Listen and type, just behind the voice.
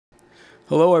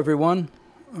Hello everyone.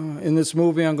 In this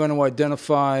movie I'm going to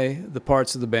identify the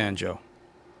parts of the banjo.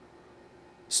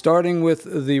 Starting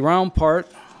with the round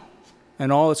part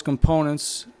and all its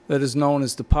components that is known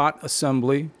as the pot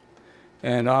assembly,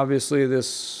 and obviously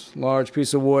this large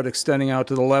piece of wood extending out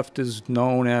to the left is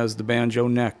known as the banjo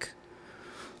neck.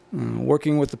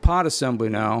 Working with the pot assembly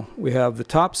now, we have the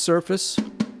top surface,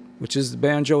 which is the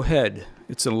banjo head.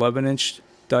 It's an 11-inch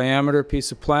diameter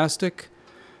piece of plastic,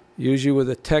 usually with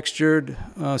a textured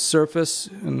surface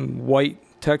and white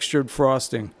textured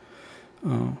frosting.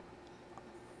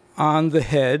 On the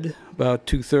head, about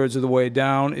 2/3 of the way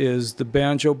down, is the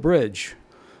banjo bridge,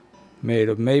 made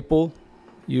of maple,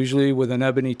 usually with an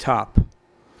ebony top.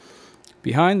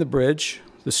 Behind the bridge,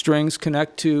 the strings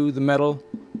connect to the metal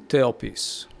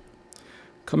tailpiece.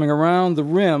 Coming around the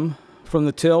rim from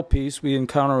the tailpiece, we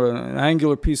encounter an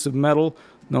angular piece of metal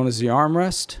known as the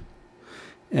armrest,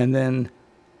 and then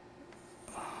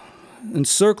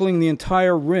encircling the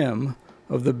entire rim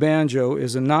of the banjo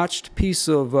is a notched piece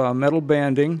of metal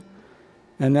banding,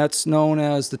 and that's known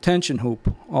as the tension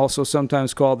hoop, also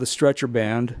sometimes called the stretcher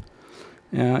band.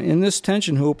 In this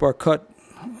tension hoop are cut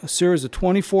a series of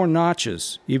 24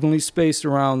 notches, evenly spaced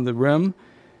around the rim,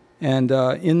 and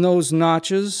in those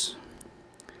notches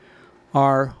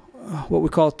are what we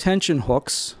call tension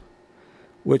hooks,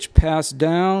 which pass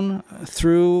down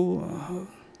through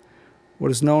what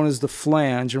is known as the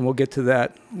flange, and we'll get to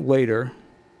that later.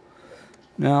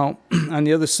 Now, on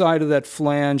the other side of that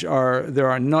flange there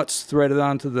are nuts threaded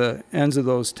onto the ends of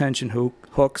those tension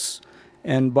hooks,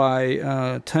 and by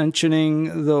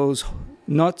tensioning those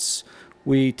nuts,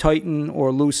 we tighten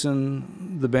or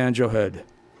loosen the banjo head.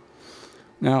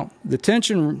 Now, the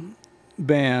tension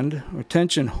band or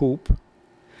tension hoop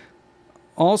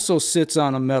also sits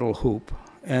on a metal hoop,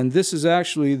 and this is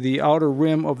actually the outer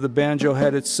rim of the banjo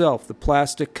head itself. The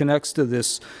plastic connects to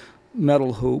this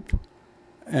metal hoop,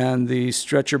 and the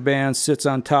stretcher band sits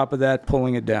on top of that,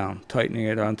 pulling it down, tightening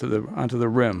it onto the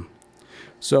rim.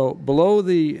 So below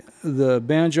the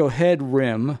banjo head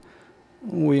rim,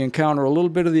 we encounter a little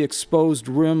bit of the exposed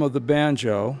rim of the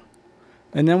banjo,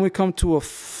 and then we come to a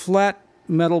flat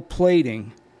metal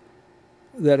plating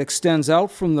that extends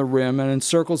out from the rim and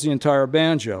encircles the entire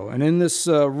banjo. And in this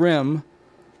rim,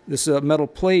 this metal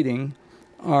plating,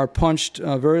 are punched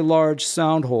very large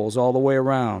sound holes all the way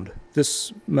around.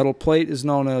 This metal plate is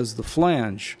known as the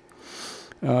flange.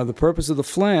 The purpose of the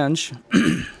flange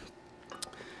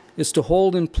is to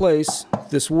hold in place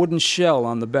this wooden shell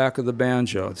on the back of the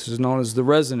banjo. This is known as the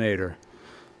resonator.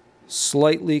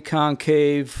 Slightly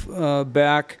concave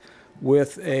back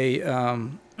with a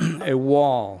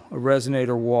wall, a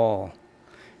resonator wall.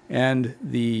 And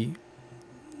the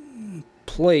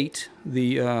plate,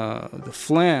 the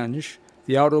flange,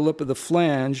 the outer lip of the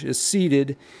flange is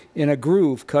seated in a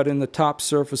groove cut in the top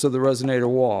surface of the resonator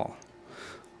wall.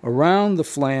 Around the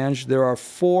flange there are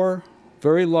 4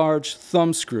 very large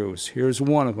thumb screws. Here's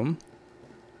one of them,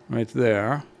 right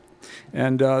there.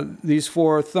 And these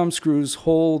 4 thumb screws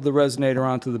hold the resonator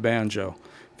onto the banjo.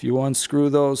 If you unscrew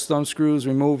those thumb screws,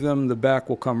 remove them, the back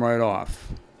will come right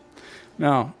off.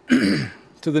 Now,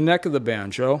 to the neck of the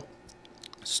banjo,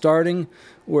 starting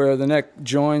where the neck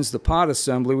joins the pot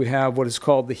assembly, we have what is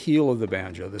called the heel of the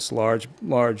banjo, this large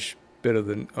bit of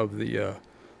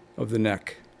the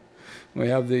neck. We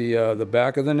have the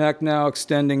back of the neck now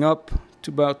extending up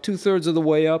to about 2/3 of the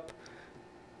way up.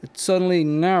 It suddenly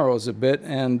narrows a bit,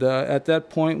 and at that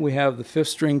point we have the 5th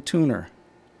string tuner.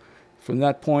 From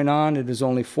that point on, it is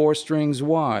only 4 strings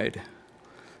wide,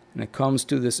 and it comes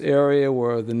to this area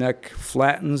where the neck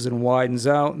flattens and widens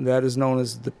out, and that is known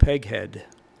as the peg head.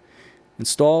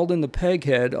 Installed in the peg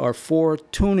head are 4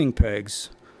 tuning pegs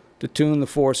to tune the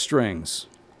 4 strings.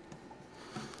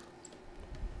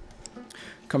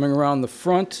 Coming around the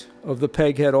front of the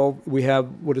peg head, we have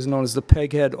what is known as the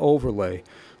peg head overlay,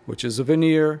 which is a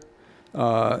veneer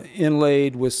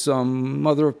inlaid with some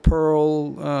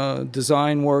mother-of-pearl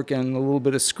design work and a little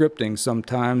bit of scripting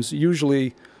sometimes.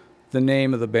 Usually the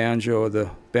name of the banjo or the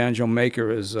banjo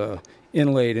maker is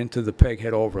inlaid into the peg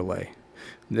head overlay.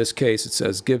 In this case it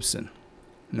says Gibson.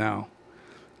 Now,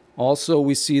 also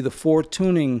we see the 4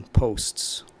 tuning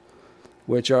posts,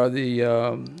 which are the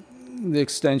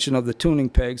extension of the tuning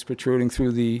pegs protruding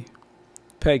through the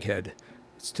peg head.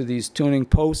 It's to these tuning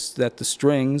posts that the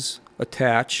strings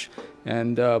attach,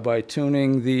 and by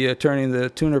turning the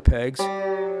tuner pegs,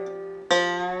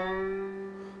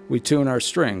 we tune our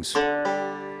strings.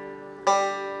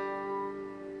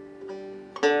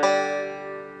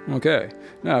 Okay,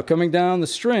 now coming down the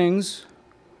strings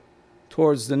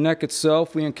towards the neck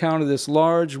itself, we encounter this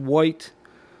large white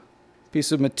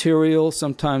piece of material,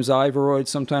 sometimes ivoroid,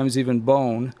 sometimes even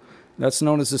bone. That's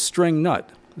known as a string nut.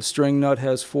 The string nut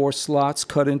has 4 slots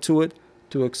cut into it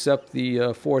to accept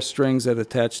the 4 strings that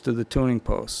attach to the tuning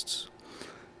posts.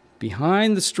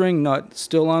 Behind the string nut,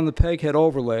 still on the peg head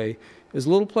overlay, is a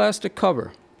little plastic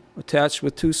cover attached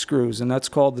with 2 screws, and that's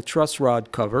called the truss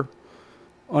rod cover.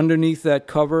 Underneath that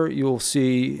cover, you'll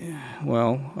see,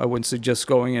 well, I wouldn't suggest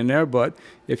going in there, but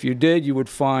if you did, you would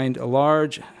find a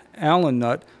large Allen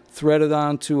nut threaded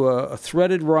onto a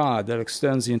threaded rod that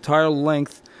extends the entire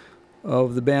length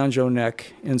of the banjo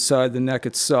neck inside the neck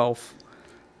itself.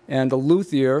 And a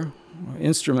luthier,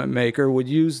 instrument maker, would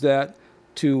use that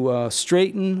to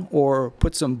straighten or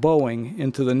put some bowing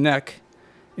into the neck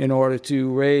in order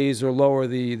to raise or lower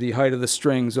the height of the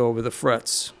strings over the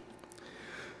frets.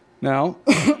 Now,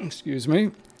 excuse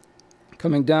me,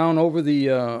 coming down over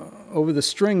the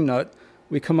string nut,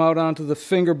 we come out onto the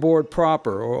fingerboard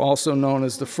proper, or also known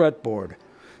as the fretboard.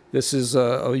 This is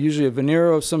usually a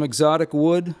veneer of some exotic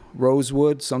wood,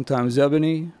 rosewood, sometimes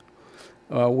ebony,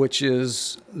 which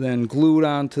is then glued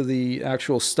onto the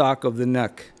actual stock of the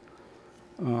neck.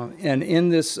 And in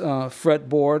this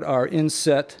fretboard are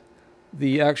inset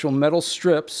the actual metal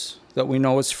strips that we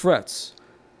know as frets.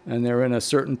 And they're in a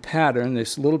certain pattern. They're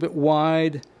a little bit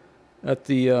wide at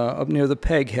the up near the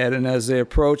peg head, and as they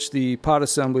approach the pot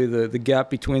assembly, the gap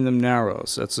between them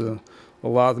narrows. That's a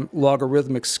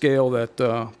logarithmic scale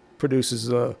that produces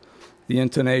the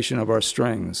intonation of our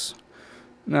strings.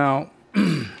 Now,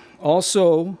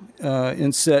 also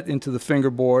inset into the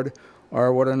fingerboard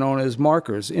are what are known as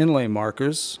markers, inlay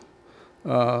markers.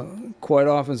 Quite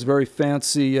often it's very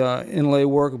fancy inlay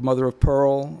work, mother of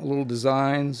pearl, little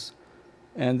designs.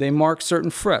 And they mark certain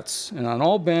frets. And on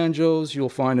all banjos, you'll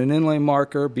find an inlay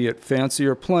marker, be it fancy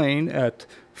or plain, at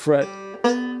fret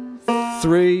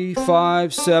 3,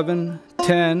 5, 7,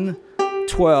 10,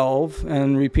 12,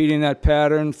 and repeating that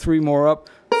pattern, 3 more up,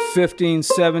 15,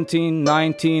 17,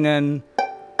 19, and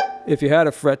if you had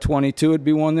a fret 22, it'd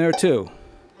be one there too.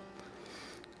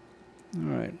 All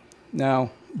right.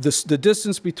 Now, the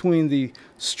distance between the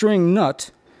string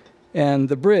nut and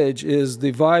the bridge is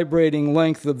the vibrating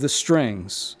length of the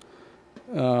strings.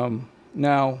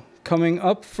 Now, coming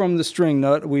up from the string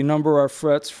nut, we number our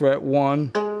frets, fret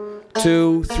 1,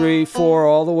 2, 3, 4,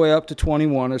 all the way up to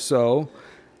 21 or so.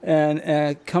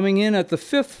 And coming in at the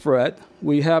 5th fret,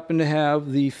 we happen to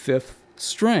have the 5th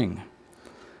string.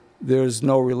 There's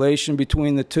no relation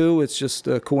between the two. It's just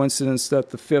a coincidence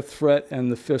that the 5th fret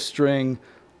and the 5th string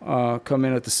come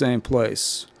in at the same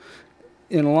place.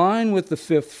 In line with the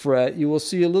 5th fret, you will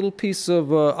see a little piece of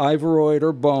ivoroid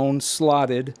or bone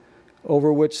slotted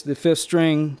over which the 5th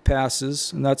string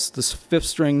passes, and that's the 5th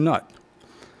string nut.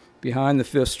 Behind the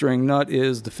 5th string nut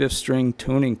is the 5th string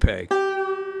tuning peg.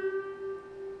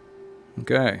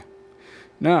 Okay.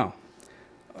 Now,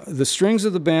 the strings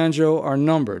of the banjo are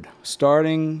numbered.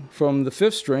 Starting from the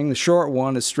 5th string, the short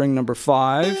one is string number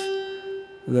 5.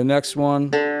 The next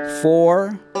one,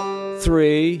 4,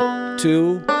 3,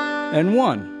 2, and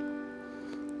 1.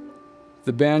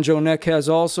 The banjo neck has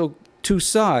also 2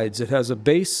 sides. It has a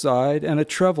bass side and a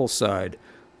treble side.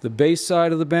 The bass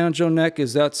side of the banjo neck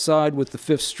is that side with the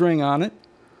 5th string on it,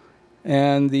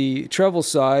 and the treble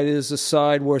side is the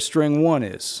side where string 1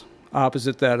 is,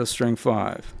 opposite that of string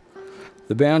 5.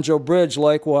 The banjo bridge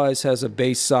likewise has a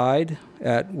bass side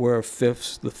at where the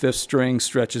 5th string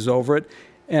stretches over it,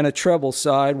 and a treble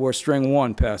side where string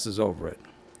 1 passes over it.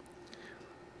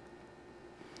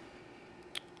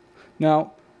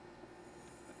 Now,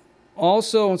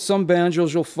 also in some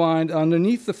banjos you'll find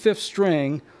underneath the 5th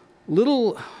string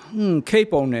little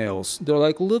capo nails. They're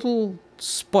like little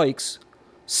spikes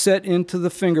set into the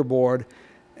fingerboard,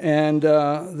 and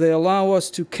they allow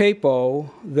us to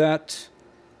capo that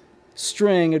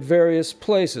string at various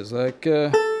places. Like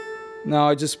now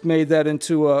I just made that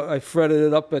into I fretted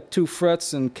it up at 2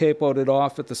 frets and capoed it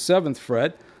off at the 7th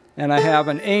fret, and I have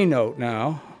an A note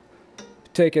now.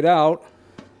 Take it out.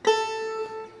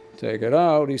 Take it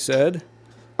out, he said,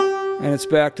 and it's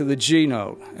back to the G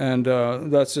note. And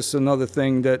that's just another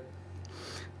thing that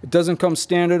it doesn't come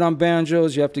standard on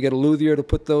banjos. You have to get a luthier to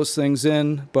put those things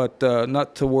in, but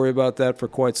not to worry about that for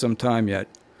quite some time yet.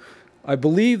 I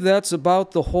believe that's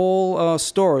about the whole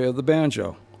story of the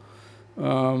banjo.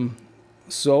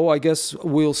 So I guess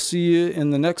we'll see you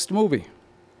in the next movie.